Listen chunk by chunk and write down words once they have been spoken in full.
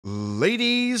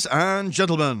Ladies and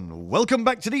gentlemen, welcome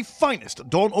back to the finest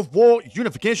Dawn of War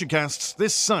Unification casts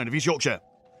this side of East Yorkshire.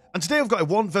 And today I've got a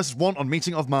 1 versus 1 on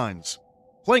Meeting of Minds.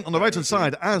 Playing on the right hand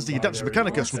side as the Adeptus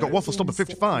Mechanicus, we've got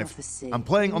Wafflestomper55. And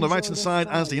playing on the right hand side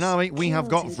as the Ynarri, we have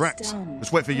got Vrax.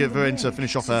 Just wait for your Verin to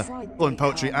finish off her flowing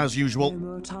poetry as usual. No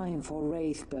more time for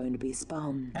Wraithbone to be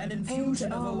spun. An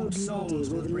infusion of old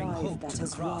souls will bring hope to the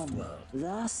craft world.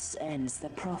 Thus ends the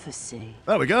prophecy.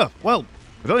 There we go. Well,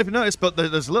 I don't even notice, but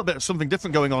there's a little bit of something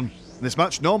different going on in this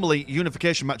match. Normally,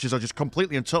 Unification matches are just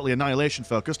completely and totally Annihilation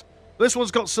focused. This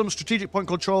one's got some strategic point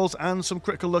controls and some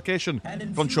critical location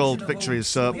controlled victories,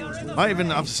 so I even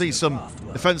have to see some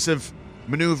defensive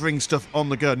manoeuvring stuff on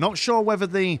the go. Not sure whether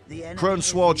the Crone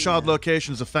Sword shard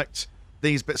locations affect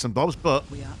these bits and bobs, but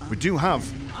we do have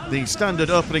the standard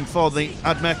opening for the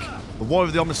Admech. The Warrior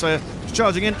of the Omnissiah is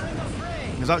charging in.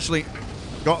 He's actually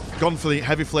gone for the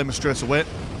heavy flamer straight away,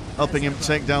 helping him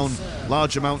take down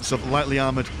large amounts of lightly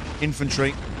armoured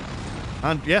infantry.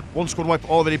 And yeah, one squad wipe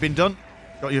already been done.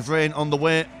 Got your Vrain on the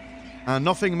way, and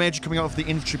nothing major coming out of the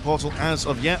infantry portal as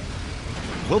of yet.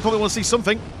 We'll probably want to see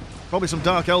something, probably some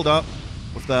Dark Eldar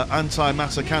with their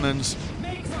anti-matter cannons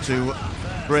to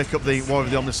break up the Warrior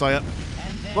of the Omnissiah.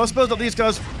 Well, I suppose that these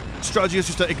guys' strategy is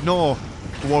just to ignore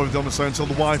the Warrior of the Omnissiah until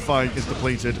the Wi-Fi is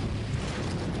depleted.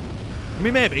 I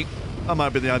mean, maybe that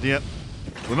might be the idea.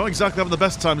 We're not exactly having the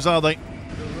best times, are they?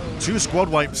 2 squad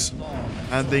wipes,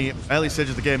 and the early stage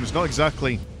of the game is not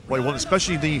exactly what you want,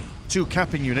 especially the 2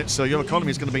 capping units, so your economy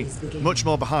is going to be much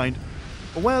more behind.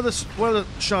 But where are the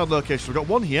shard locations? We've got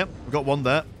 1 here, we've got 1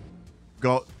 there, we've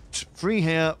got 3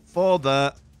 here, 4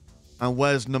 there, and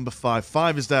where's number 5?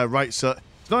 5 is there, right, so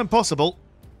it's not impossible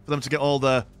for them to get all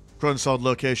their Crone Sword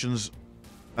locations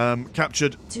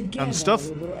captured and stuff.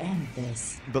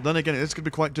 But then again, it's going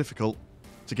to be quite difficult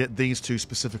to get these 2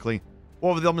 specifically.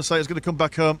 Warrior of the Omnissiah is going to come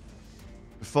back home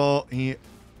before he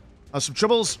has some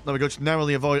troubles. There we go, to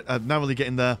narrowly get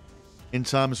in there in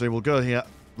time, so he will go here,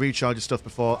 recharge his stuff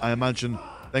before, I imagine,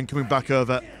 then coming back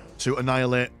over to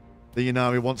annihilate the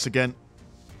Ynarri once again.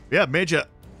 Yeah, major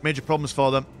problems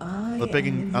for them at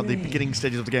the beginning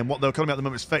stages of the game. What their economy at the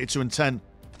moment is 32 and 10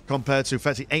 compared to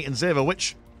 38 and 0,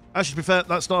 which, actually, to be fair,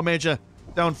 that's not a major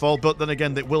downfall, but then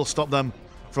again, it will stop them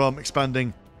from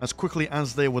expanding as quickly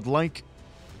as they would like.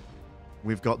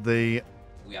 We've got the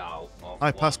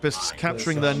High Pacifists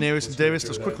capturing their nearest and dearest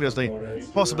as quickly as they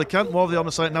possibly can. War of the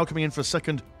Omnissiah now coming in for a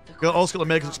second. Also got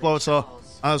the Mechanicus Explorator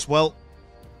as well.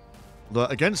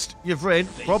 But against your Vrain,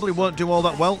 probably won't do all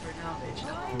that well.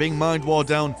 Being Mind War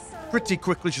down pretty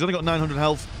quickly. She's only got 900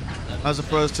 health as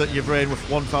opposed to your Vrain with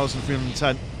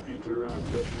 1,310.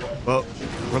 But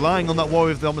relying on that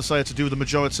Warrior of the Omnissiah to do the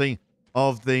majority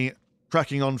of the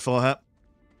cracking on for her.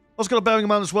 Also got to bear in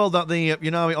mind as well that the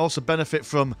Ynarri also benefit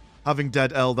from having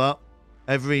dead Eldar.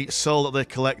 Every soul that they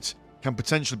collect can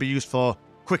potentially be used for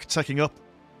quick teching up.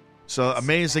 So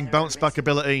amazing bounce back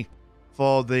ability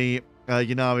for the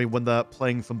Ynarri when they're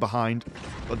playing from behind.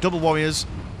 Got double warriors.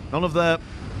 None of their...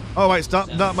 Oh right, that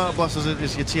amount of blasters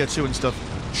is your tier 2 and stuff.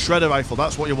 Shredder rifle,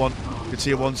 that's what you want. Your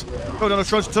tier 1s. Go down a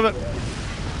Trojan turret,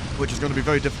 which is going to be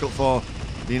very difficult for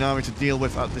the Ynarri to deal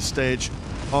with at this stage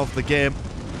of the game.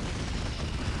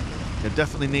 You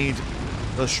definitely need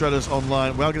those shredders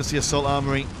online. We are going to see Assault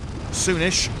Armory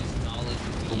soonish.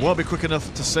 But won't be quick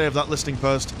enough to save that listing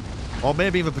post. Or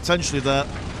maybe even potentially their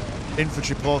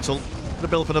infantry portal. Going to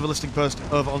build up another listing post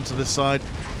over onto this side.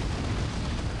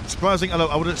 Surprising,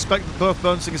 I would expect both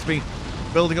Burnsingers to be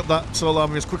building up that Assault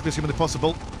Armory as quickly as humanly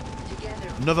possible.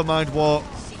 Another Mind War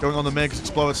going on the Mechanicus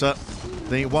Explorator.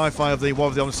 The Wi-Fi of the War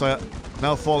of the Omnissiah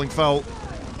now falling foul.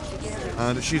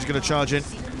 And she's going to charge in,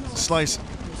 slice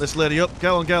this lady up.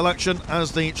 Girl on girl action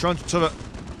as the Trojan turret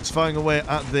is firing away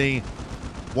at the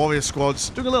warrior squads.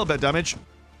 Doing a little bit of damage.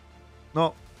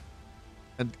 Not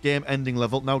a game ending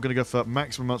level. Now going to go for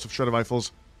maximum amounts of shredder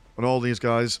rifles on all these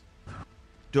guys.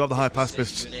 Do have the high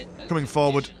pacifists coming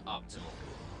forward.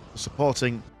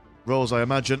 Supporting roles, I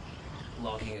imagine.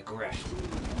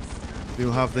 Do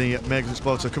have the Mechanicus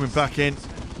Explorator coming back in.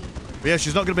 But yeah,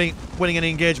 she's not going to be winning any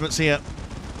engagements here.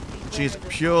 She's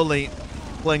purely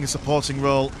playing a supporting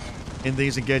role in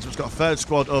these engagements. Got a third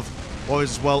squad of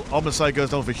warriors as well. Omnissiah goes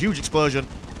down for a huge explosion.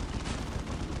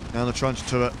 And the Trojan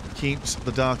turret keeps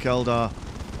the Dark Eldar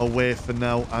away for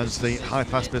now as the High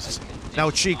Pacifists now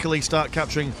cheekily start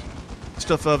capturing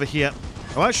stuff over here.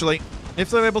 Oh, actually, if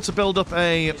they're able to build up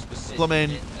a plumbing,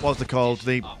 what's they called?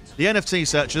 The NFT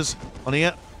searchers on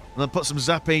here, and then put some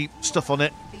zappy stuff on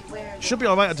it, should be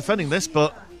alright at defending this,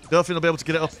 but don't think they'll be able to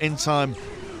get it up in time.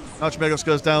 Archmagos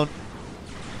goes down.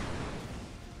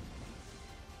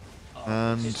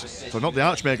 And, so not the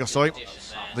Archmaker, sorry.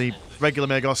 the regular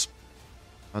Magos.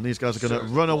 And these guys are going to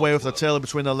run away with their tail in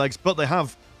between their legs. But they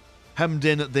have hemmed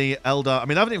in the Eldar. I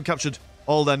mean, they haven't even captured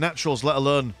all their naturals, let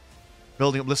alone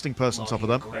building up Listing Person on top of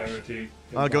them.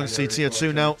 I'll go and see Tier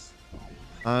 2 now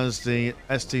as the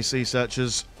STC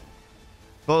searchers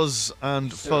buzz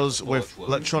and fuzz with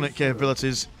electronic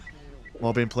capabilities.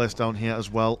 More being placed down here as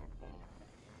well.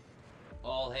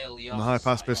 And the High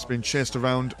Pacifist being chased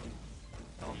around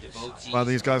by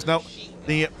these guys. Now,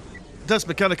 the Adeptus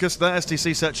Mechanicus, their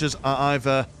STC searchers are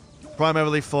either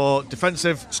primarily for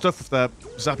defensive stuff with their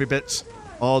zappy bits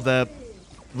or their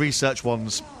research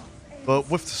ones. But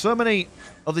with so many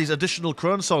of these additional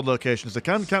Chrome Sword locations, they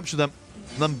can capture them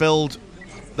and then build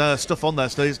their stuff on there.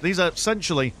 So these are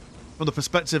essentially, from the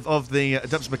perspective of the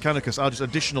Adeptus Mechanicus, are just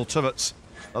additional turrets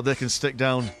that they can stick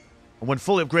down. And when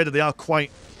fully upgraded, they are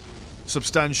quite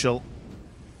substantial.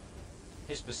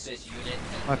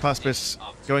 High Pacifists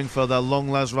going for their long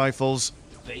las rifles.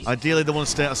 Ideally, they want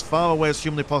to stay as far away as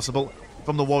humanly possible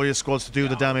from the warrior squads to do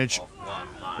the damage,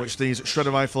 which these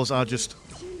shredder rifles are just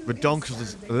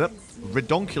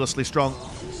redonkulously strong.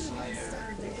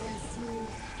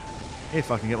 If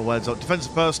I can get my words out.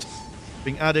 Defensive first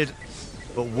being added,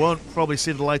 but won't probably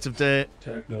see the light of day.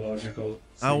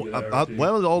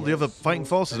 Where are all the other fighting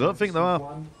forces? I don't think there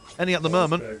are any at the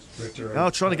moment. They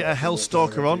are trying to get a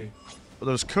Hellstalker on, but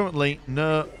there's currently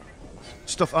no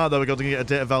stuff. There we go, to get a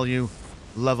data value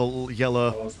level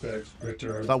yellow.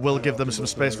 That will give them some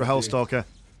space for Hellstalker.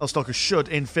 Hellstalker should,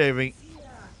 in theory,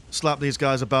 slap these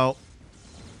guys about.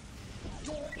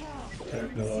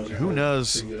 Who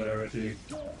knows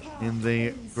in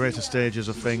the greater stages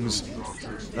of things.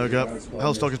 There we go.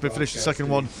 Hellstalker's been finished. The second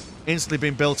one instantly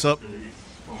being built up.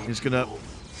 He's going to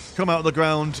come out of the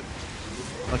ground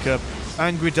like a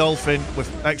angry dolphin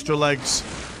with extra legs.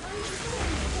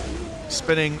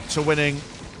 Spinning to winning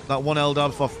that one Eldar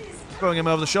before throwing him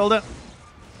over the shoulder.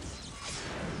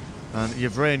 And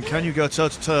Yvrain, can you go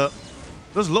toe-to-toe?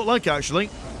 Doesn't look like it, actually.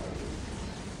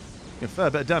 A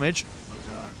fair bit of damage.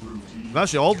 And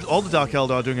actually, all the Dark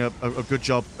Eldar are doing a good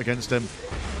job against him.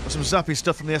 There's some zappy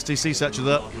stuff from the STC section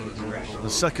there. The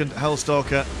second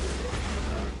Hellstalker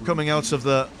coming out of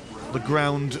the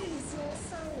ground.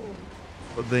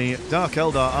 But the Dark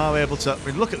Eldar are able to... I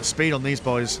mean, look at the speed on these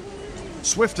boys.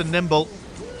 Swift and nimble.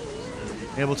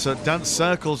 Able to dance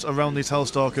circles around these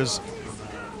Hellstalkers.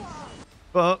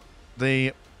 But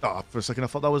the... for a second I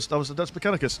thought that was the Adeptus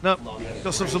Mechanicus. No,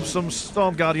 got some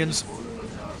Storm Guardians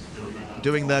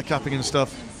doing their capping and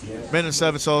stuff. Maintenance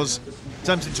Servitors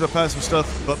attempting to repair some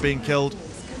stuff, but being killed.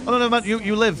 Oh no, man,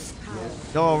 you live.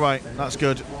 Alright, that's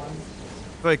good.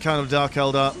 Very kind of Dark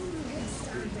Eldar.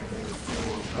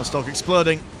 Hellstalker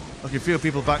exploding. Knocking a few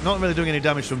people back, not really doing any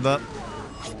damage from that.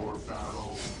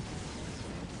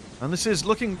 And this is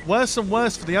looking worse and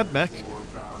worse for the Admech.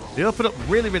 They open up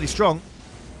really, really strong.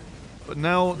 But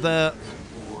now they're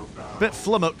a bit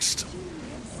flummoxed.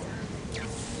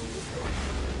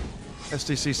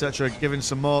 STC Setra giving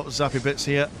some more zappy bits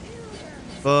here.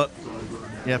 But,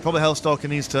 yeah, probably Hellstalker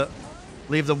needs to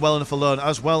leave them well enough alone,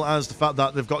 as well as the fact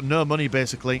that they've got no money,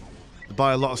 basically, to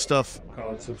buy a lot of stuff.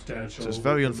 So it's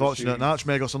very unfortunate. An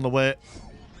Archmagos on the way.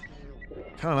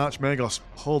 Can an Archmagos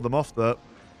hold them off, though?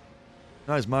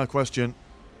 That is my question.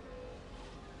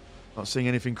 Not seeing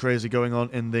anything crazy going on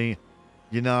in the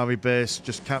Ynarri base,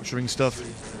 just capturing stuff.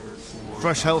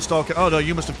 Fresh Hellstalker. Oh no,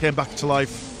 you must have came back to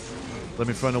life. Let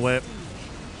me throw away.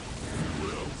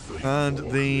 And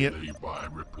the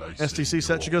STC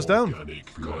Setra goes down.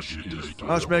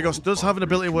 Archmagos does have an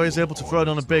ability where he's able to throw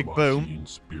down a big boom.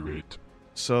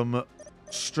 Some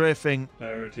strafing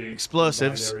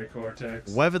explosives.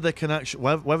 Whether they can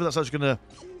actually, whether that's actually going to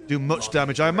do much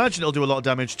damage. I imagine it'll do a lot of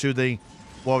damage to the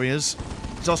warriors.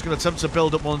 He's also going to attempt to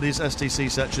build up one of these STC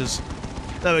Setras.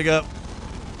 There we go.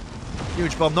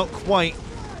 Huge bomb, not quite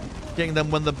getting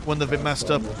them when they've been messed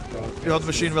up. You have the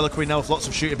Machine Reliquary now with lots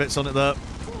of shooty bits on it there.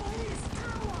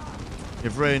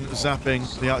 Yvrain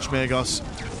zapping the Archmagos.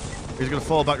 He's going to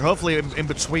fall back, hopefully in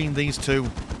between these two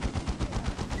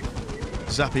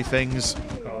zappy things.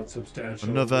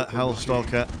 Another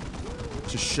Hellstalker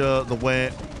to show the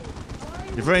way.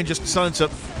 Yvrain just decided to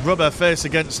rub her face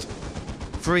against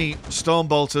 3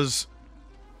 Stormbolters.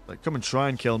 Like, come and try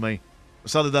and kill me.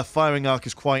 But sadly, their firing arc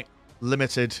is quite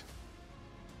limited.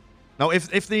 Now,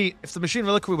 if the Machine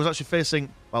Reliquary was actually facing,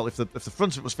 well, if the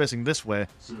front of it was facing this way,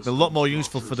 it's a lot more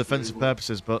useful for defensive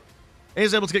purposes. But he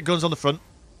is able to get guns on the front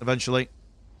eventually,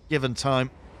 given time.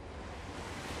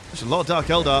 There's a lot of Dark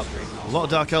Eldar, a lot of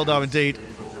Dark Eldar indeed.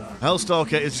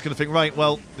 Hellstalker is just going to think, right,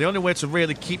 well, the only way to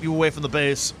really keep you away from the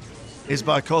base is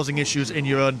by causing issues in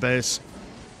your own base.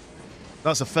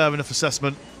 That's a fair enough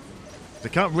assessment. They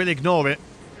can't really ignore it.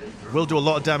 Will do a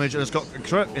lot of damage, and it's got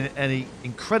an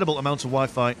incredible amount of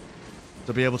Wi-Fi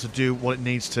to be able to do what it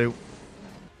needs to.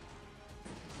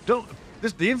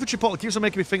 The infantry portal keeps on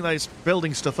making me think that it's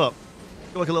building stuff up.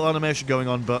 Got like a little animation going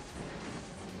on, but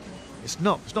it's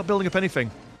not. It's not building up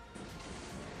anything.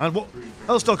 And what?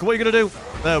 Hellstalker, what are you going to do?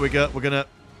 There we go. We're going to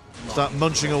start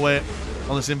munching away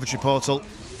on this infantry portal.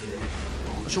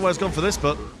 Not sure where it's gone for this,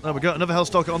 but there we go. Another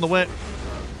Hellstalker on the way.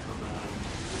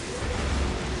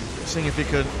 Seeing if he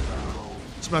can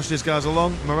smash these guys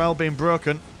along. Morale being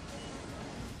broken.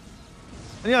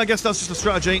 And yeah, I guess that's just a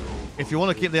strategy. If you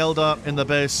want to keep the Eldar in their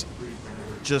base,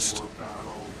 just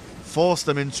force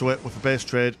them into it with a base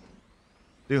trade.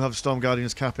 Do have Storm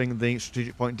Guardians capping the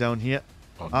strategic point down here.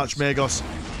 Archmagos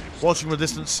watching from a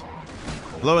distance,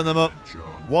 blowing them up.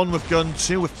 1 with gun,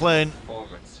 2 with plane.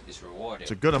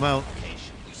 It's a good amount.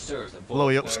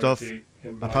 Blowy up stuff.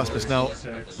 Apaspis now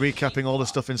recapping all the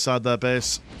stuff inside their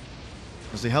base.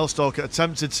 As the Hellstalker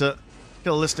attempted to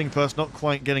kill a listening post, not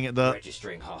quite getting it there.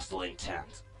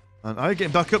 And are you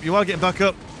getting back up? You are getting back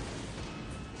up.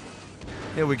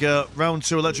 Here we go. Round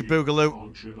 2 Electric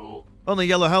Boogaloo. Only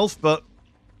yellow health, but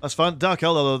that's fine. Dark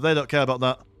Eldar, though, they don't care about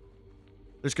that.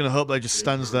 They're just going to hope they just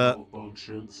stands there.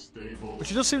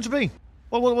 Which it does seem to be.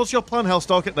 Well, what's your plan,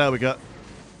 Hellstalker? There we go.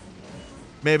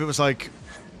 Maybe it was like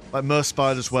most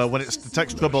spiders where when it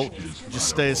detects trouble, it just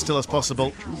stays still as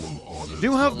possible. Do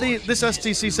you have this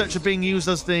STC section being used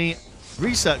as the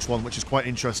research one, which is quite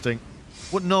interesting.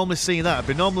 Wouldn't normally see that. It'd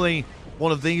be normally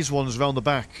one of these ones around the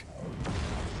back.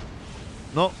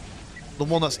 Not the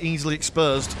one that's easily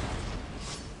exposed.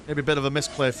 Maybe a bit of a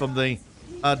misplay from the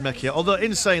Admech here. Although,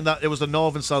 in saying that, it was the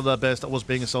northern side of their base that was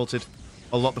being assaulted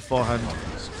a lot beforehand.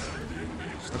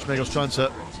 Which makes us trying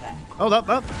to... Oh,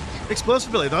 that explosive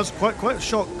ability, that's quite a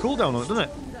short cooldown on it, doesn't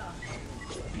it?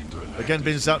 Again,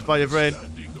 being zapped by your brain.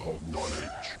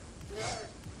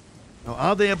 Now,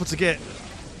 are they able to get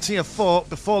tier 4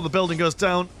 before the building goes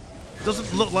down?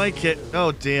 Doesn't look like it.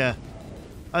 Oh, dear.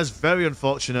 That's very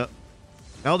unfortunate.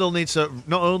 Now they'll need to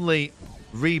not only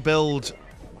rebuild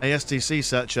a STC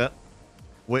searcher,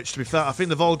 which, to be fair, I think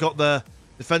they've all got their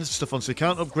defensive stuff on, so you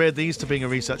can't upgrade these to being a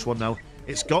research one now.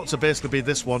 It's got to basically be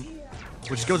this one,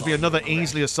 which is going to be another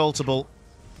easily assaultable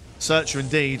searcher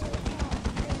indeed.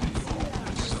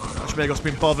 Archmago's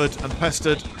been bothered and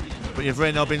pestered, but you've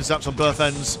now been zapped on both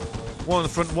ends. One on the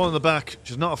front, one on the back.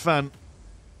 She's not a fan.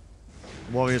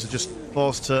 Warriors are just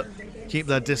forced to keep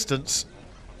their distance.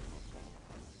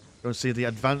 Go and see the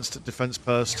advanced defense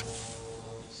post.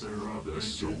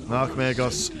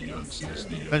 Archmagos.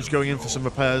 Bench going in for some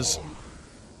repairs.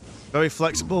 Very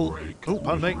flexible. Oh,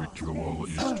 pardon me.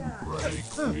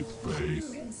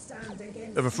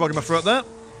 Bit of a frog in my throat there.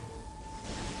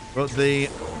 But the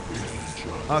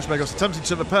Archmagos attempting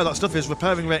to repair that stuff. His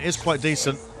repairing rate is quite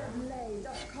decent.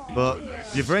 But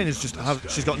Yvraine is just...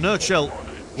 she's got no chill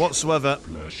whatsoever.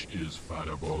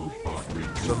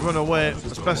 So run away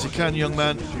as best you can, young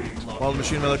man, while the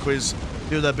Machine Reliquaries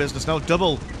do their business. Now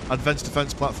double advanced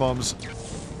defense platforms,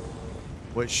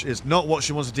 which is not what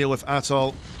she wants to deal with at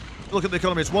all. Look at the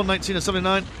economy, it's 119 and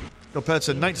 79 compared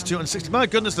to 92 and 60. My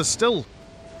goodness, there's still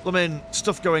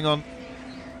stuff going on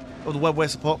the webway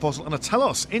support portal and a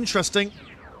Telos. Interesting.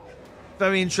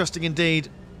 Very interesting indeed.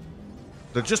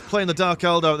 They're just playing the Dark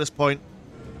Eldar at this point.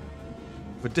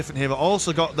 For different hero.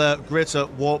 Also got their greater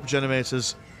warp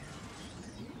generators.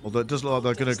 Although it does look like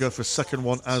they're going to go for a second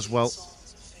one as well.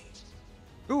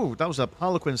 Ooh, that was a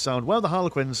Harlequin sound. Where are the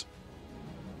Harlequins?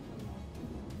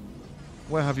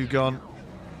 Where have you gone?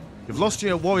 You've lost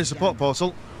your warrior support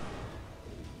portal.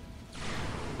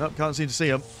 Nope, can't seem to see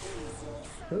them.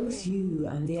 Both you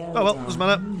and the Oh well, doesn't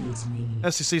matter.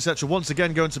 STC section once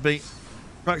again going to be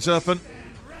cracked open.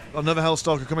 Got another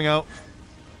Hellstalker coming out.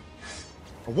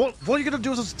 What are you going to do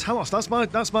with Telos? That's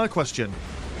my question.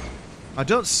 I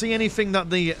don't see anything that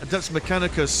the Adeptus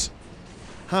Mechanicus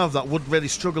have that would really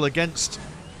struggle against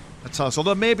a Telos.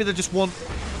 Although maybe they just want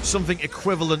something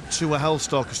equivalent to a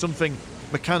Hellstalker, something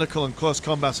mechanical and close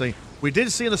combat-y. We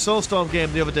did see in the Soulstorm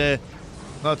game the other day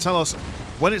that Telos,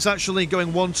 when it's actually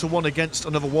going one-to-one against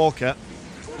another Walker,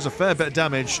 there's a fair bit of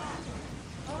damage.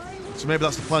 So maybe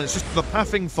that's the plan. It's just the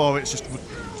pathing for it's just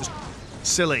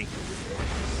silly.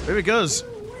 Here he goes.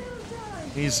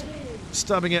 He's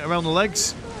stabbing it around the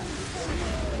legs.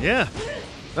 Yeah,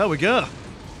 there we go.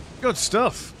 Good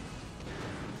stuff.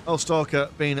 Hellstalker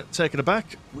being taken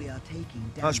aback.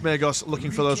 Archmagos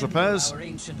looking for those repairs.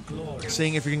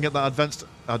 Seeing if we can get that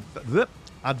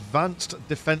advanced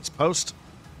defense post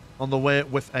on the way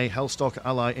with a Hellstalker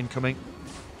ally incoming.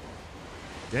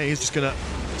 Yeah, he's just going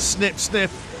to snip.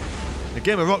 A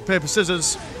game of rock, paper,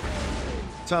 scissors.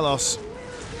 Telos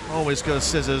Always goes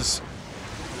scissors.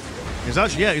 He's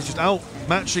actually, yeah, he's just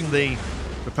outmatching the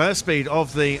repair speed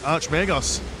of the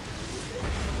Archmagos.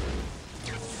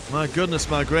 My goodness,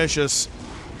 my gracious.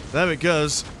 There it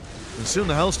goes. And soon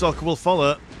the Hellstalker will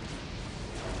follow.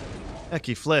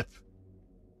 Hecky flip.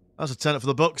 That's a tenner for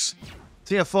the Bucks.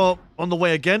 Tier 4 on the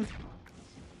way again.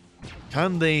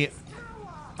 Can the...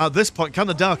 At this point, can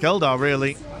the Dark Eldar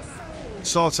really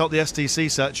sort out the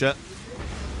STC set yet?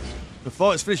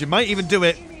 Before it's finished, you might even do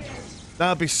it.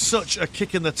 That'd be such a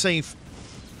kick in the teeth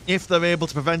if they're able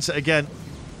to prevent it again.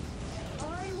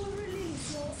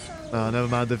 Oh, never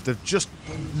mind. They've just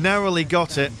narrowly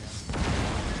got it.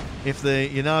 If the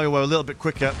Ynarri were a little bit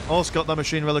quicker. Also got that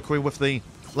machine reliquary with the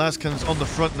Lascans on the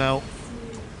front now.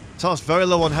 Talos very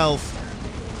low on health.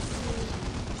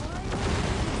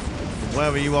 Where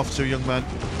are you off to, young man?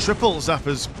 Triple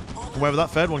zappers, wherever that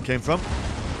third one came from.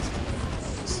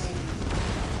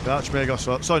 The Archmagos,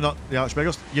 sorry, not the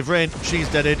Archmagos. Yvrain, she's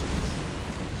deaded.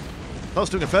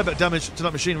 That's doing a fair bit of damage to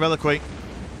that machine reliquary.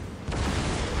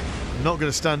 Not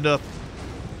going to stand up.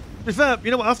 To be fair,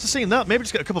 you know what, after seeing that, maybe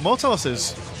just get a couple more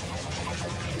Taloses.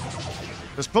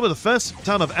 It's probably the first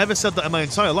time I've ever said that in my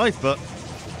entire life, but...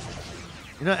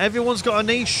 You know, everyone's got a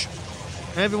niche.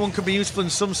 Everyone can be useful in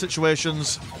some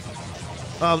situations.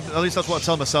 At least that's what I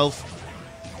tell myself.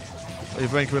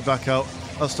 Yvrain coming back out.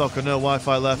 Hellstalker, no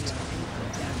Wi-Fi left.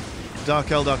 Dark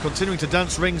Eldar continuing to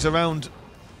dance rings around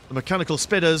the mechanical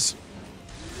spitters.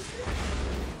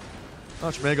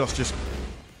 Archmagos just...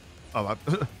 Alright.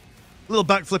 A little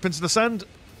backflip into the sand.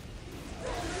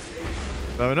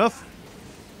 Fair enough.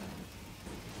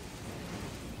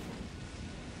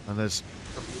 And there's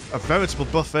a veritable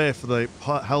buffet for the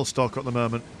Hellstalker at the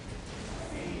moment.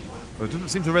 But it doesn't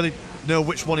seem to really know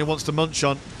which one he wants to munch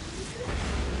on.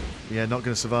 Yeah, not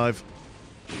going to survive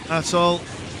at all.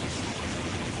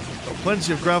 Got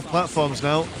plenty of grav platforms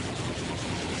now.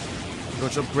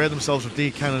 Going to upgrade themselves with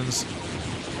D cannons.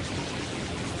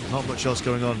 Not much else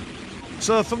going on.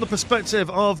 So, from the perspective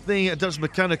of the Adeptus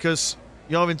Mechanicus,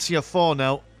 you're in tier 4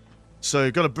 now. So,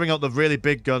 you've got to bring out the really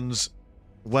big guns.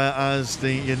 Whereas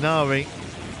the Ynarri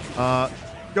are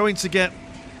going to get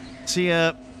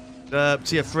tier 3.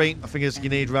 I think is you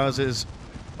need rises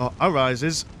or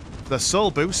arises for their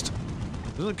soul boost.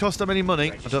 Doesn't cost them any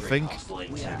money, I don't think.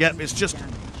 Yep, it's just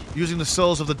using the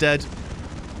souls of the dead.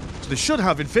 So they should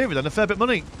have, in theory, then a fair bit of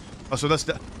money. Oh, so that's...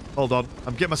 Hold on,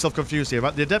 I'm getting myself confused here.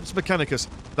 Right, the Adeptus Mechanicus,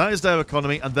 that is their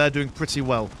economy, and they're doing pretty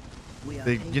well.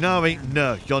 The Ynarri,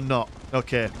 no, you're not.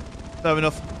 Okay, fair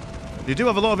enough. You do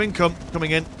have a lot of income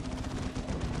coming in.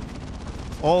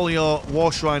 All your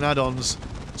War Shrine add-ons.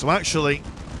 So actually,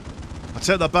 I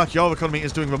take that back, your economy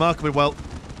is doing remarkably well.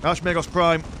 Archmagos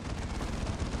Prime,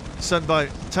 sent by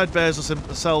Ted Bezos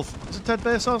himself. Is it Ted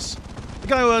Bezos? The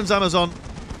guy who owns Amazon.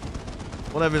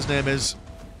 Whatever his name is.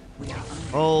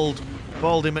 Old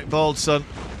Baldy McBaldson.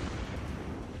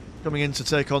 Coming in to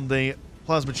take on the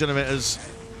plasma generators.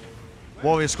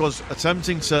 Warrior squad's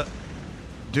attempting to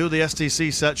do the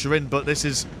STC set you're in, but this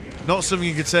is not something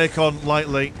you can take on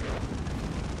lightly.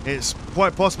 It's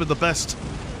quite possibly the best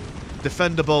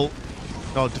defendable,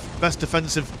 or best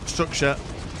defensive structure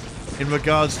in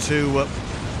regards to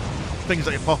things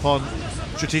that you pop on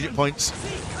strategic points.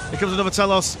 Here comes another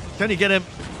Talos. Can you get him?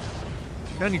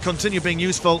 Can you continue being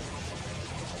useful?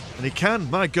 And he can,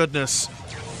 my goodness.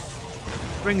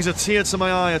 Brings a tear to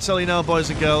my eye, I tell you now, boys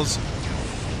and girls.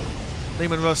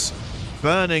 Leman Russ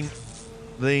burning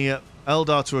the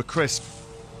Eldar to a crisp.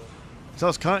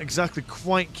 Talos can't exactly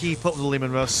quite keep up with the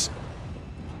Leman Russ.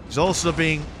 He's also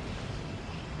being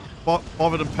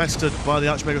bothered and pestered by the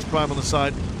Archmagos Prime on the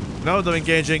side. Now they're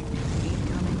engaging.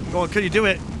 Go on, can you do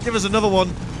it? Give us another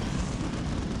one.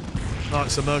 Oh,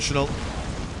 it's emotional.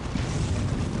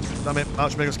 Damn it,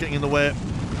 Archmagos getting in the way.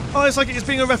 Oh, it's like it's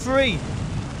being a referee.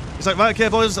 He's like, right, okay,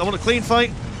 boys, I want a clean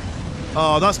fight.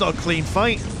 Oh, that's not a clean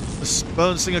fight. The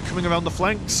Spurn Singer coming around the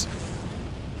flanks.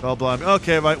 Oh, blimey.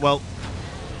 Okay, right, well.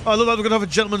 Oh, it looks like we're going to have a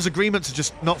gentleman's agreement to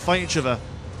just not fight each other.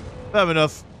 Fair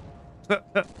enough.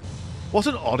 What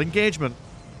an odd engagement.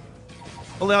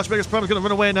 Well, the Archmagos Prime is going to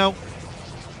run away now.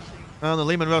 And the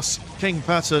Leman Russ King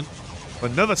pattern,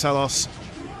 another Talos,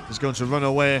 is going to run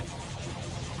away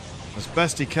as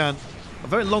best he can. A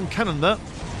very long cannon there.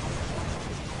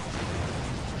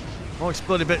 More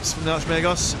exploded bits from the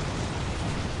Archmagos.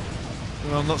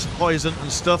 Well, lots of poison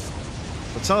and stuff.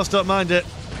 But Talos don't mind it.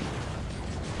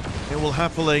 It will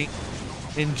happily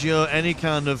endure any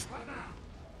kind of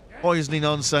poisony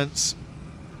nonsense.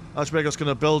 Archmagos going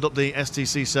to build up the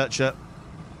STC searcher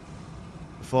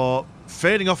before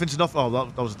fading off into nothing. Oh,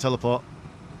 that was a teleport.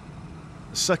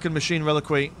 The second machine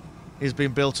reliquary is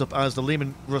being built up as the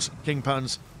Leman Russ King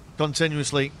patterns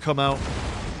continuously come out.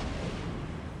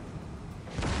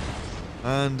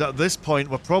 And at this point,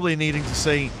 we're probably needing to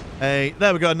see a...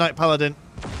 There we go, a Knight Paladin.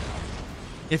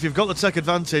 If you've got the tech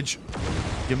advantage,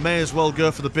 you may as well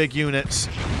go for the big units.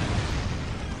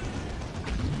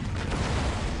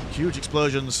 Huge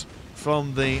explosions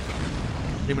from the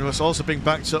Demoness, also being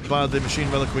backed up by the Machine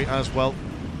Reliquary as well.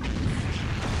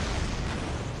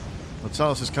 The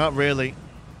Talos can't really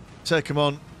take him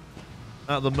on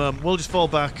at the moment. We'll just fall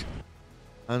back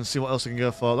and see what else we can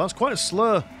go for. That's quite a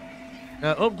slow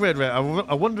upgrade rate. I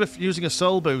wonder if using a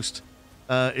soul boost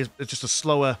is just a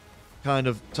slower kind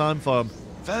of time for him.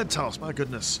 Third Talos, my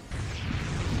goodness.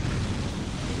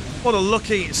 What a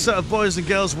lucky set of boys and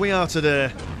girls we are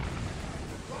today.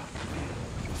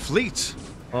 Fleet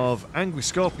of angry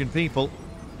scorpion people.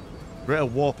 Greater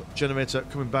warp generator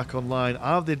coming back online.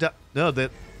 Are the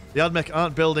Admech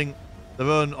aren't building their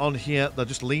own on here. They're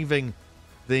just leaving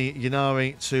the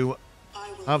Ynarri to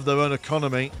have their own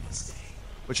economy.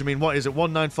 Which, I mean, what is it?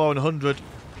 194 and 100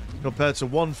 compared to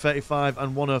 135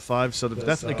 and 105. So they've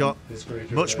definitely got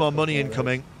much more money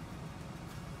incoming.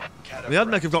 The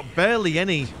Admech have got barely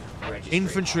any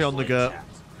infantry on the go.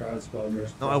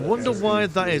 Now, I wonder why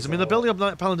that is. I mean, they're building up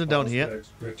Knight Paladin down here.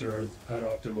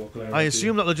 I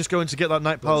assume that they're just going to get that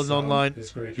Knight Paladin online,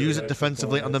 use it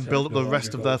defensively, and then build up the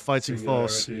rest of their fighting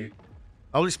force.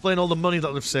 I'll explain all the money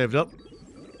that they've saved up.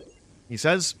 He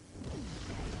says.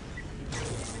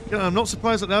 You know, I'm not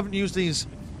surprised that they haven't used these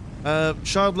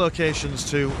shard locations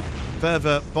to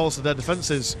further bolster their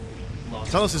defences.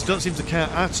 Talos don't seem to care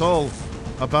at all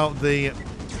about the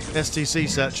STC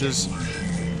searchers.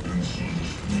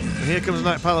 And here comes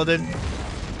Knight Paladin,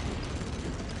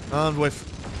 and with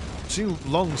two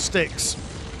long sticks,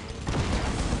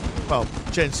 well,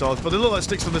 chainsaws, but they look like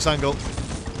sticks from this angle.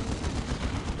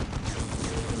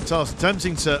 Talos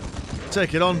attempting to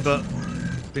take it on, but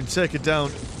been taken down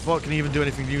before it can even do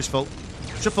anything useful.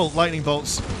 Triple lightning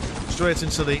bolts straight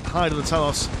into the hide of the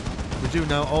Talos. We do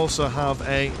now also have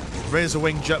a Razor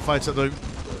Wing jet fighter, though.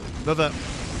 Another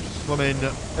plumbing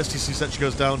STC section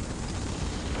goes down.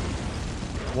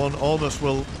 One almost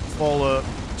will follow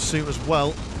suit as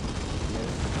well.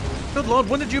 Good lord,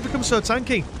 when did you become so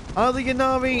tanky? Are the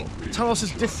Ynarri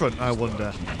Talos different, I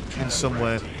wonder, in some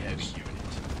way?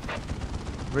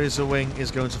 Razor Wing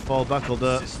is going to fall back,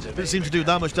 although didn't seem to do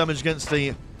that much damage against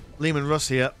the Lehman Russ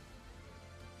here.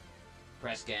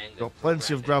 Got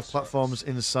plenty of grav platforms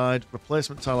inside.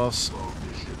 Replacement Talos.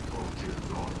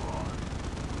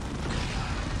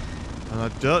 And I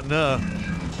don't know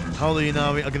how the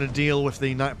Ynarri are going to deal with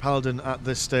the Knight Paladin at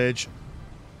this stage.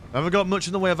 I haven't got much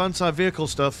in the way of anti-vehicle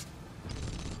stuff.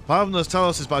 Apart from those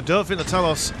Taloses, but I don't think the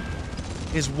Talos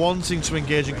is wanting to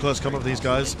engage in close combat with these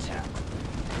guys.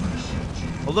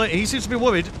 Although he seems to be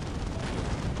worried.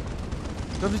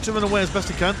 Doesn't need to run away as best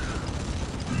he can.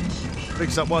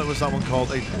 What was that one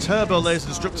called? A Turbo Laser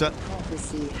Destructor.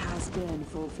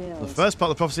 The first part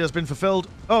of the prophecy has been fulfilled.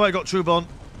 Oh, I got Trueborn.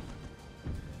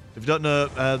 If you don't know,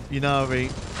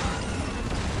 Ynarri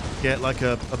get like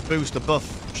a boost, a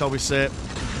buff, shall we say,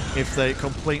 if they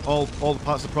complete all the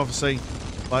parts of the prophecy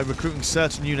by recruiting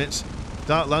certain units.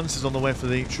 Dark Lance is on the way for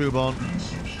the Trueborn.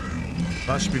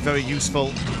 That should be very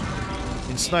useful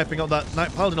in sniping out that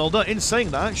Knight Paladin. Although, in saying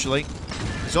that, actually,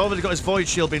 he's already got his Void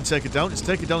Shield being taken down. It's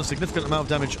taken down a significant amount of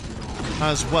damage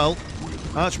as well.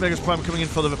 Archmagus Prime coming in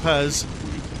for the repairs.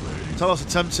 Talos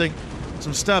attempting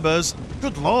some stabbers.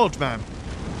 Good lord, man.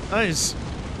 There's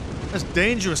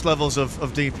dangerous levels of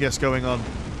DPS going on.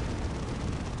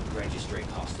 Registering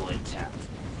hostile intact.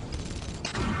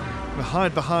 We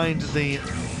hide behind the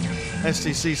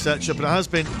STC section, but it has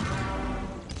been...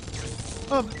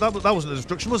 Oh, that wasn't a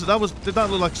destruction, was it? Did that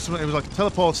look like something? It was like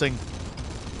teleporting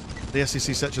the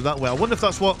STC section that way. I wonder if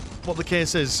that's what the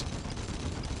case is.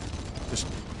 Just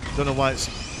don't know why it's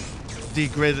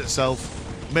degraded itself.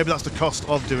 Maybe that's the cost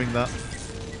of doing that.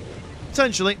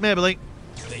 Potentially, maybe.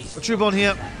 A Trueborn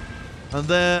here, and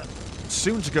they're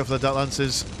soon to go for the Dark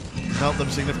Lances. Help them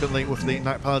significantly with the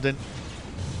Knight Paladin.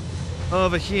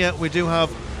 Over here, we do have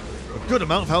a good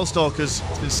amount of Hellstalkers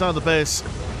inside the base,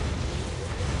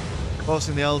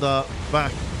 forcing the Eldar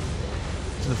back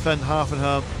to defend half and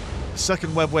home.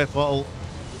 Second webway portal,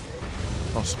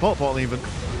 or support portal even,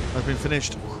 has been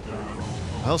finished.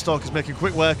 Hellstalkers making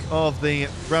quick work of the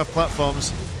grav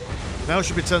platforms. Now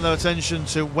should be turning their attention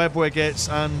to webway gates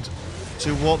and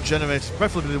to warp generators,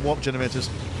 preferably the warp generators.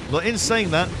 But in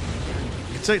saying that,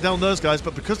 you can take down those guys,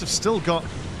 but because they've still got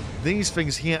these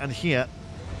things here and here,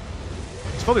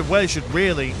 it's probably where you should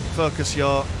really focus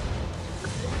your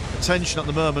attention at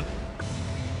the moment.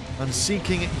 And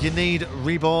seeking, you need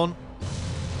Reborn.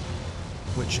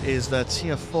 which is their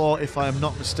tier 4, if I am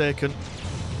not mistaken.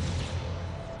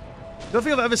 I don't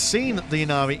think I've ever seen the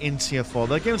Ynarri in tier 4.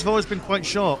 Their games have always been quite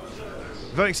short.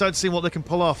 Very excited to see what they can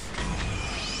pull off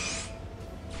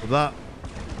with that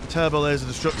turbo laser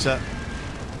destructor.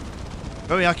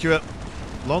 Very accurate,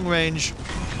 long range,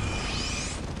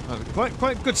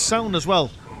 quite good sound as well.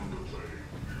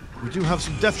 We do have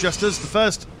some Death Jesters, the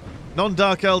first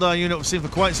non-Dark Eldar unit we've seen for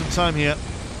quite some time here.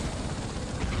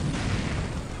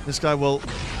 This guy will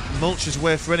mulch his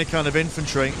way for any kind of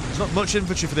infantry. There's not much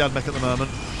infantry for the Admech at the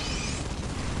moment.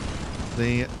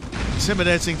 The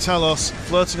intimidating Talos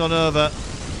floating on over.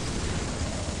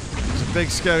 He's a big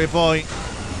scary boy.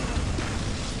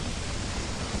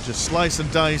 Just slice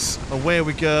and dice. Away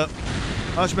we go.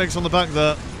 Archmagus on the back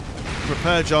there.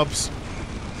 Repair jobs.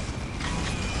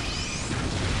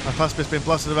 My Paspis being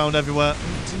blasted around everywhere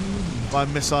by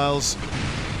missiles.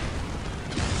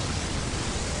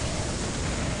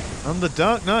 And the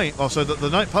Dark Knight. Oh, so the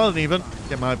Knight Paladin even.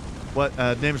 Get my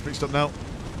names mixed up now.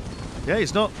 Yeah,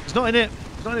 he's not in it.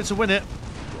 He's not in it to win it.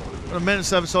 Got a maintenance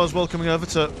servitor as well coming over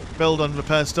to build and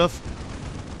repair stuff.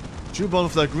 Jewborn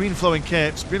for their green flowing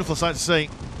capes. Beautiful sight to see.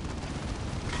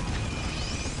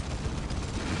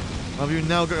 Have you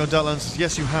now got your Dark Lancers?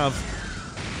 Yes, you have.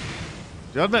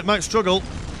 The Admech might struggle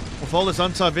with all this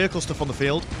anti-vehicle stuff on the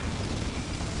field.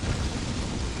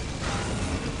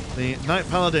 The Knight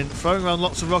Paladin throwing around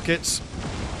lots of rockets.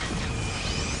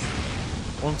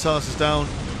 One Talos is down.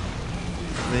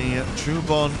 The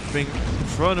Trueborn being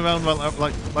thrown around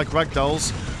like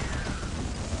ragdolls.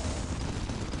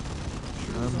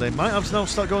 And they might have to now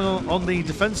start going on the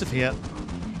defensive here.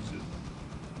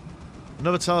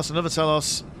 Another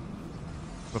Talos.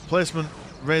 Replacement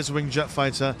Razor Wing Jet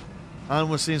Fighter.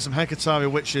 And we're seeing some Hecatari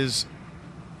Witches,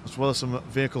 as well as some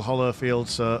Vehicle Hollow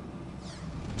Fields.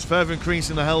 It's further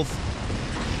increasing the health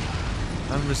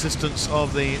and resistance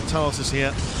of the Taloses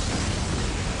here.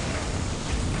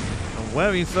 And where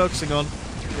are you focusing on,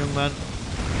 young man?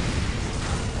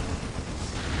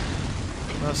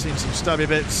 I've seen some stabby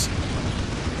bits.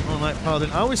 Alright,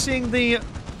 Paladin. Are we seeing the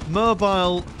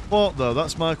mobile fort though?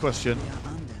 That's my question.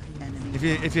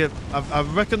 I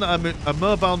reckon that a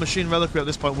mobile machine reliquary at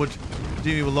this point would do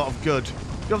you a lot of good.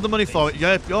 You have the money for it.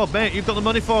 Yeah, oh mate, you've got the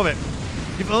money for it.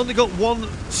 You've only got one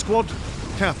squad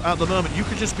cap at the moment. You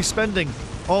could just be spending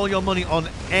all your money on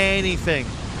anything.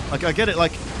 Like, I get it,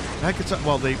 like,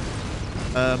 well, the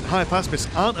high Paspis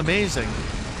aren't amazing,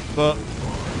 but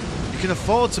you can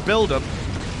afford to build them,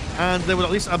 and they would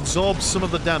at least absorb some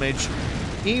of the damage,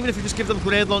 even if you just give them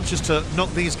grenade launchers to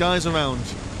knock these guys around.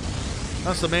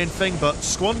 That's the main thing, but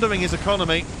squandering his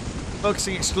economy,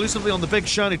 focusing exclusively on the big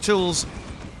shiny tools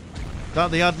that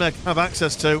the Admech have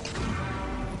access to.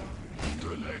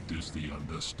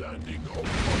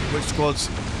 Which squads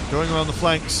going around the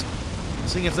flanks,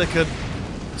 seeing if they could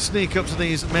sneak up to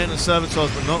these maintenance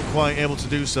servitors, but not quite able to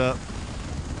do so.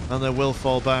 And they will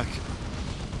fall back.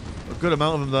 A good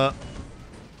amount of them there.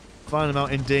 Fine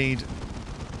amount indeed.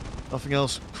 Nothing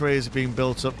else crazy being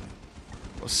built up.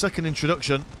 A second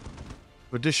introduction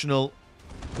for additional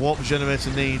warp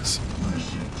generator needs.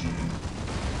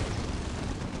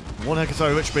 One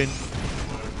Hecatari Witch being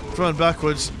thrown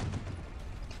backwards.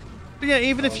 But yeah,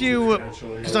 even if you...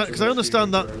 Because I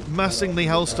understand that massing the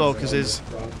Hellstalkers is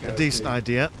a decent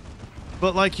idea.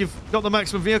 But, like, you've got the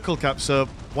maximum vehicle cap, so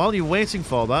while you're waiting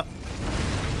for that,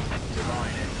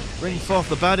 bring forth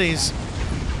the baddies,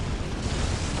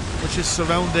 which is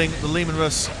surrounding the Leman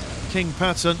Russ King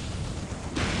pattern.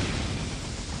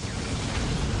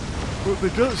 But they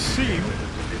don't seem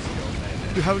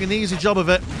to be having an easy job of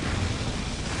it.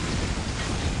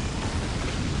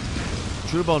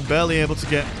 Trueborn barely able to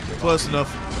get close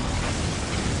enough.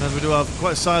 And we do have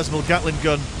quite a sizable Gatling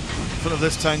gun in front of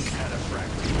this tank.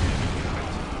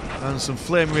 And some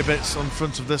flamery bits on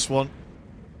front of this one.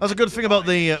 That's a good thing about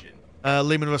the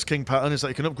Leman Russ King pattern, is that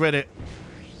you can upgrade it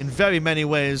in very many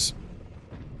ways,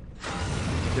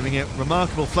 giving it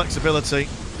remarkable flexibility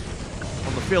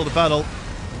on the field of battle.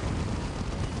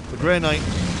 The Grey Knight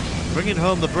bringing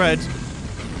home the bread,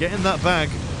 getting that bag.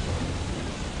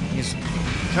 He's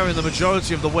carrying the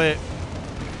majority of the weight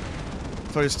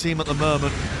for his team at the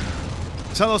moment.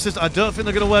 Talos is, I don't think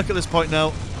they're going to work at this point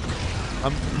now.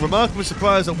 I'm remarkably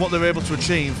surprised at what they're able to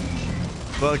achieve,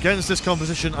 but against this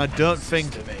composition, I don't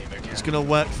think it's going to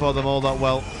work for them all that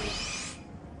well.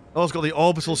 Also got the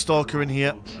Orbital Stalker in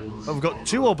here. But we've got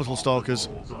two Orbital Stalkers,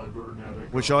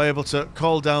 which are able to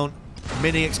call down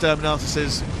mini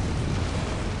Exterminatuses.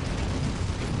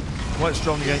 Quite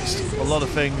strong against a lot of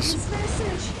things.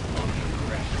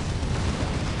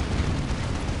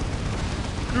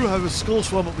 Do have a Skull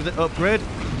Swarm up with it upgrade.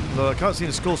 Though I can't see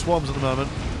any skull swarms at the moment.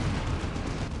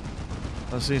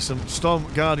 I see some Storm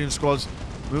Guardian squads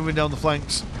moving down the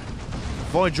flanks.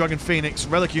 Void Dragon Phoenix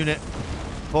relic unit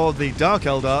for the Dark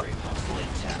Eldar,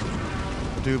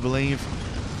 I do believe.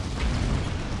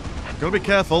 Gotta be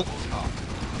careful.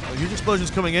 Huge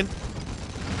explosions coming in.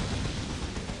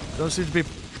 Don't seem to be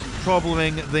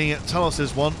probleming the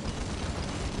Talos' one.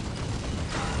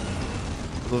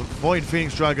 The Void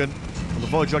Phoenix Dragon, or the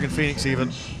Void Dragon Phoenix even,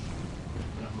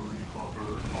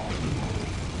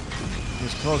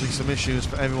 is causing some issues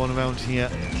for everyone around here.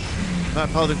 Knight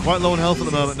Paladin quite low on health at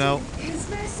the moment now.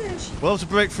 We'll have to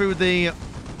break through the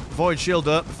Void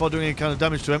Shielder before doing any kind of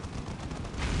damage to him.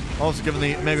 Also giving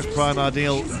the Mechanicus Prime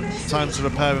ideal time to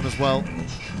repair him as well.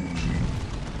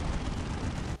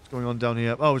 What's going on down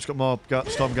here? Oh, we've got more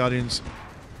Storm Guardians.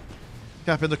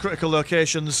 Capping the critical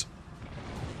locations.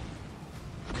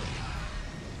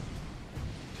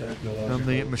 And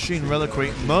the Machine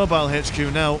Reliquary Mobile HQ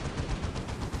now.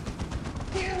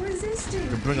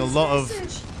 Can bring a lot of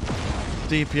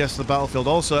DPS to the battlefield.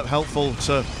 Also helpful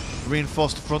to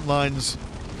reinforce the front lines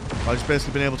by just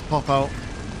basically being able to pop out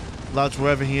lads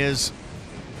wherever he is.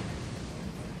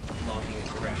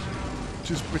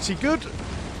 Which is pretty good.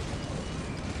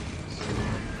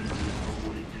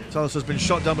 Talos has been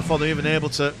shot down before they're even able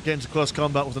to get into close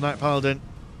combat with the Knight Paladin.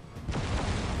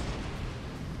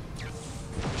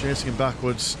 Chasing him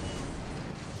backwards.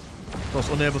 Of course,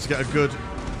 unable to get a good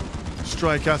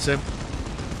strike at him.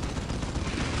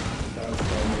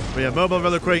 But yeah, Mobile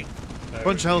Reliquary,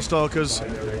 bunch of Hellstalkers,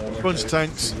 bunch of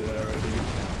tanks.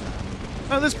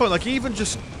 At this point, like, even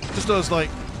just those, like,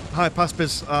 high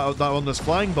paspists that are on those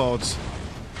flying boards.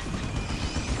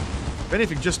 If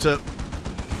anything, just to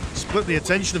split the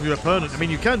attention of your opponent. I mean,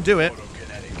 you can do it.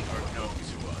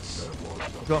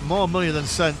 You've got more money than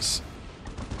sense.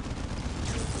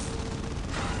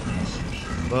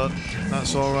 But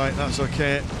that's alright, that's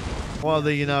okay. What are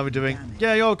the Ynarri doing?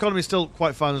 Yeah, your economy's still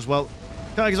quite fine as well.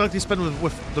 Can't exactly spend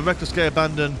with the Reckless Gay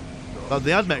Abandon that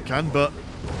the Admech can, but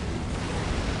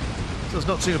so it's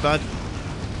not too bad.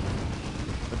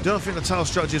 I don't think the Talos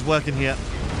strategy is working here.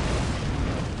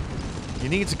 You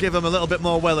need to give them a little bit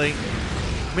more welly.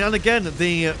 I mean, and again,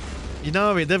 the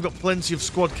Ynarri, they've got plenty of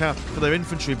squad cap for their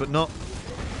infantry, but not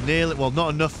nearly, well,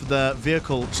 not enough for their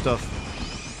vehicle stuff.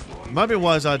 It might be a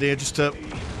wise idea just to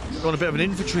go on a bit of an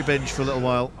infantry binge for a little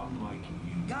while.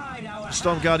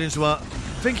 Storm Guardians who are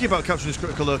thinking about capturing this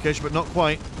critical location, but not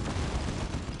quite.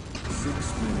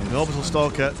 An Orbital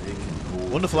Stalker.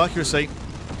 Wonderful accuracy.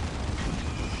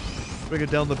 Bring it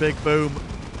down the big boom.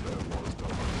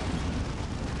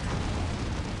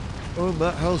 Oh,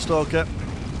 that Hellstalker.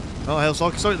 Oh,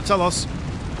 Hellstalker. Sorry, the Talos.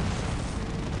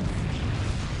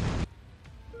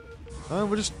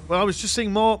 I was just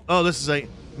seeing more. Oh, this is a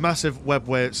massive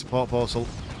webway support portal.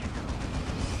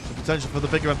 The potential for the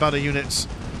bigger and badder units.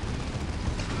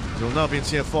 It will now be in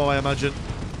tier 4, I imagine.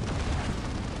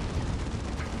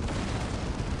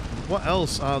 What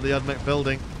else are the Admech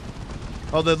building?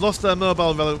 Oh, they've lost their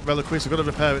mobile reliquary, so I've got to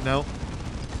repair it now.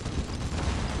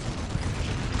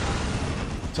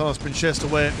 Talos been chased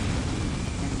away.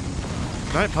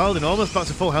 Knight Paladin almost back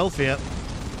to full health here.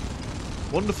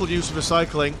 Wonderful use of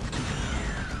recycling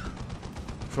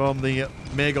from the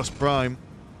Mechanicus Prime.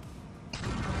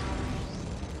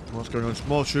 What's going on? It's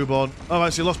more Trueborn. Oh,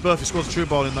 actually lost both his squads of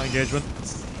Trueborn in that engagement.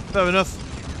 Fair enough.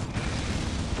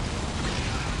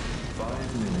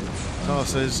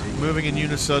 Talos is moving in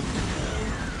unison,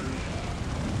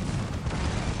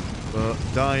 but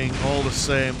dying all the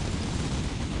same.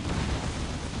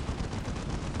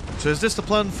 So is this the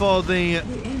plan for the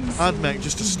Admech,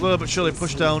 just to slow but surely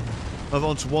push down over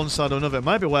onto one side or another? It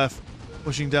might be worth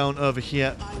pushing down over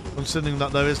here, considering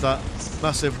that there is that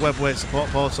massive webway support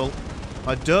portal.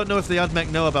 I don't know if the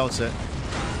Admech know about it.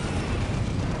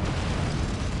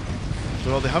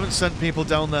 So they haven't sent people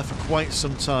down there for quite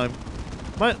some time.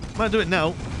 Might do it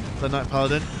now, the Knight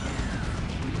Paladin.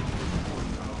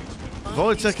 They've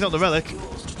already taken out the relic.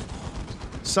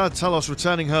 Sad Talos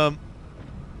returning home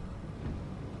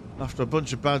after a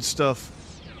bunch of bad stuff.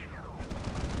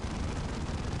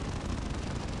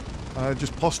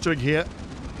 Just posturing here.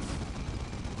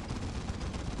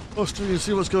 Posturing to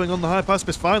see what's going on. The high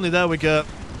pacifist. Finally, there we go.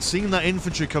 Seeing that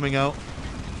infantry coming out.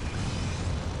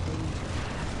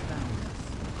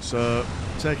 So,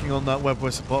 taking on that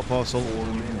webway support portal.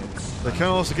 They can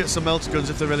also get some melter guns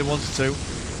if they really wanted to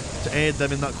aid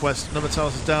them in that quest. Another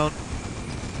Talos is down.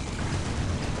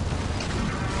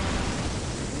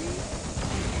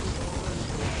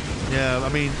 Yeah, I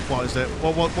mean, what is it?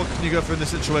 What can you go for in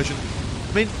this situation?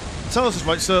 I mean, Talos is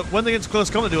right, so when they get into close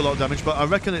combat they do a lot of damage, but I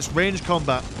reckon it's ranged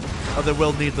combat that they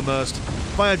will need the most.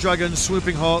 Fire dragons,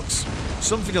 swooping hawks,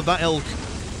 something of that ilk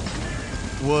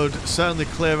would certainly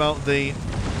clear out the...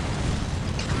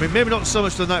 I mean, maybe not so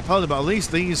much the Knight Paladin, but at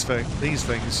least these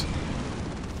things.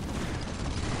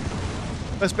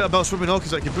 Best bit about swooping hawk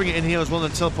is that you can bring it in here as well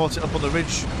and teleport it up on the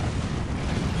ridge.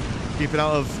 Keep it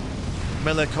out of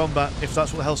melee combat if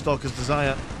that's what the Hellstalkers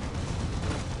desire.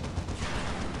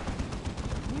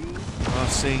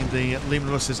 I've seen the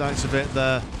Lehman Russes activate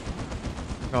their,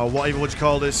 or whatever would you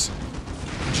call this,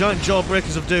 giant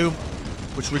jawbreakers of doom,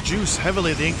 which reduce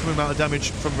heavily the incoming amount of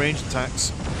damage from ranged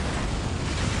attacks.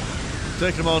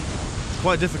 Taking them on,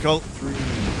 quite difficult.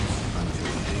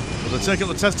 But they take up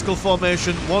the testicle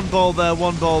formation, one ball there,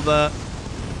 the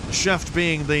shaft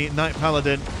being the Knight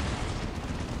Paladin,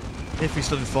 if he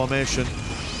stood in formation.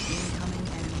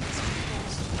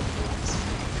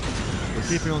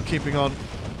 We're keeping on.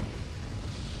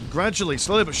 Gradually,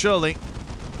 slowly but surely,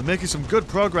 they're making some good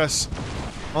progress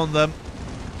on them.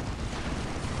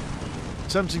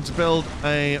 Attempting to build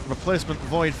a replacement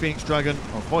Void Phoenix Dragon,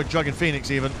 or Void Dragon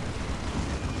Phoenix even.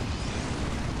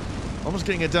 Almost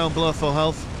getting it down below full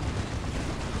health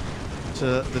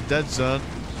to the dead zone.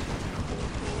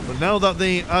 But now that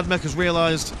the Admech has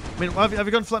realised... I mean, have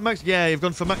you gone for that max? Yeah, you've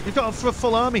gone for max. You've got for a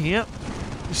full army here.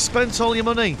 You've spent all your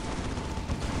money.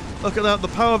 Look at that, the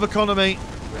power of economy.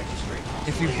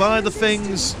 If you buy the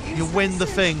things, you win the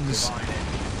things.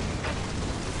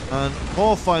 And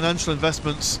poor financial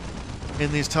investments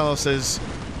in these Taloses.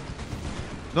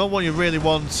 Not what you really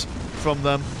want from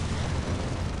them.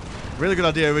 Really good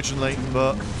idea originally,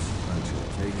 but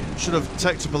should have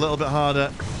teched up a little bit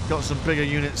harder. Got some bigger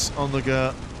units on the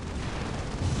go.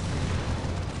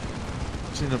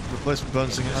 Seen a replacement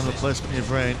Burnsing and replacement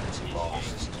Yvrain.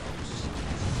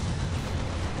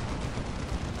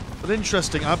 But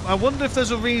interesting, I wonder if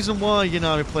there's a reason why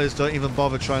Ynarri players don't even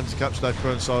bother trying to capture their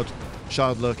current sword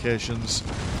shard locations.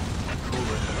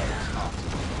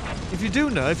 If you do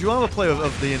know, if you are a player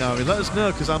of the Ynarri, let us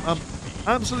know, because I'm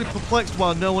absolutely perplexed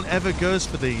why no one ever goes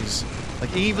for these.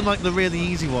 Like, even like the really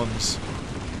easy ones.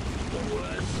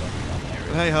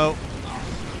 But hey ho.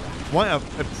 Quite an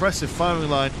impressive firing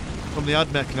line from the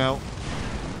Admech now.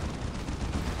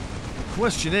 The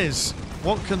question is,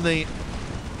 what can the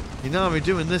Ynarri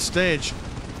do in this stage?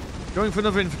 Going for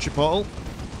another infantry portal.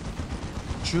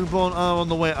 Trueborn are on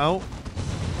the way out.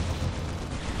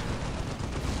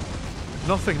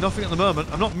 Nothing at the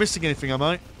moment. I'm not missing anything, am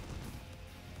I?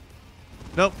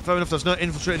 Nope, fair enough. There's no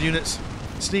infiltrated units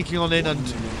sneaking on in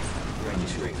and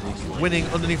winning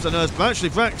underneath their nose. But actually,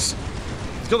 Vrax,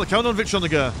 he's got the countdown victory on the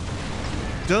go.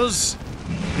 Does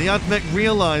the Admech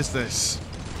realise this?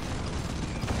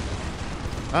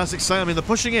 That's exciting. I mean, they're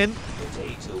pushing in.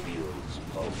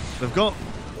 They've got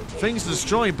things to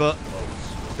destroy, but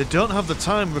they don't have the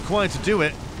time required to do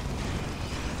it.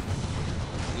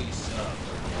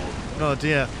 Oh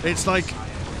dear. It's like...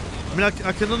 I mean,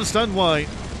 I can understand why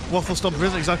Wafflestomper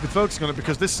isn't exactly focusing on it,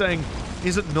 because this setting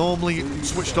isn't normally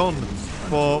switched on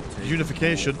for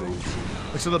Unification.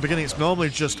 Like I said at the beginning, it's normally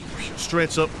just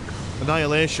straight up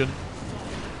annihilation.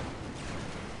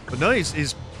 But no,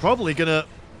 he's probably gonna...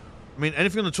 I mean,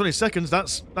 anything under 20 seconds,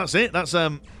 that's it. That's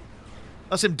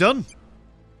him done.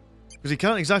 Because he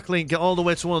can't exactly get all the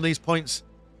way to one of these points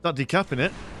without decapping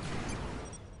it.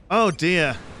 Oh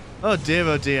dear. Oh dear,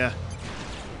 oh dear.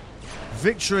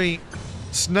 Victory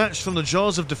snatched from the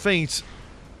jaws of defeat.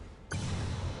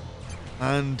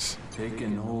 And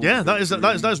yeah, that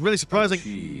is really surprising.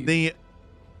 The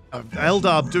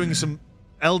Eldar doing some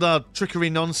Eldar trickery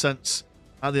nonsense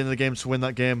at the end of the game to win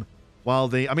that game. While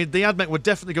the Admech were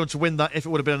definitely going to win that if it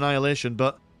would have been annihilation,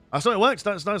 but that's not it works.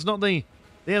 That's not the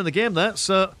end of the game there.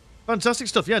 So fantastic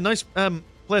stuff. Yeah, nice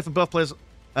play from both players.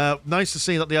 Nice to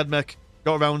see that the Admech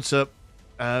got around to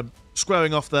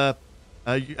squaring off their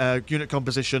unit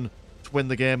composition to win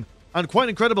the game. And quite an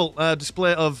incredible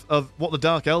display of what the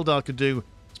Dark Eldar could do,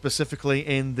 specifically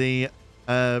in the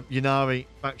Ynarri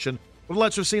faction. Would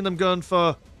like to have seen them going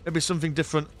for maybe something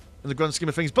different in the grand scheme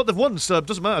of things. But they've won, so it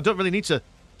doesn't matter. I don't really need to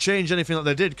change anything that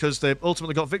they did, because they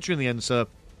ultimately got victory in the end, so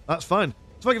that's fine.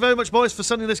 So thank you very much, boys, for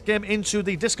sending this game into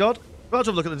the Discord. If you'd like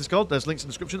to have a look at the Discord, there's links in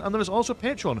the description, and there is also a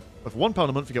Patreon. For £1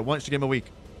 a month, you get one extra game a week.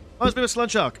 I've been Mr.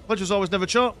 Landshark. Pleasure as always, never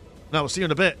short. Now, we'll see you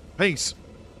in a bit. Peace.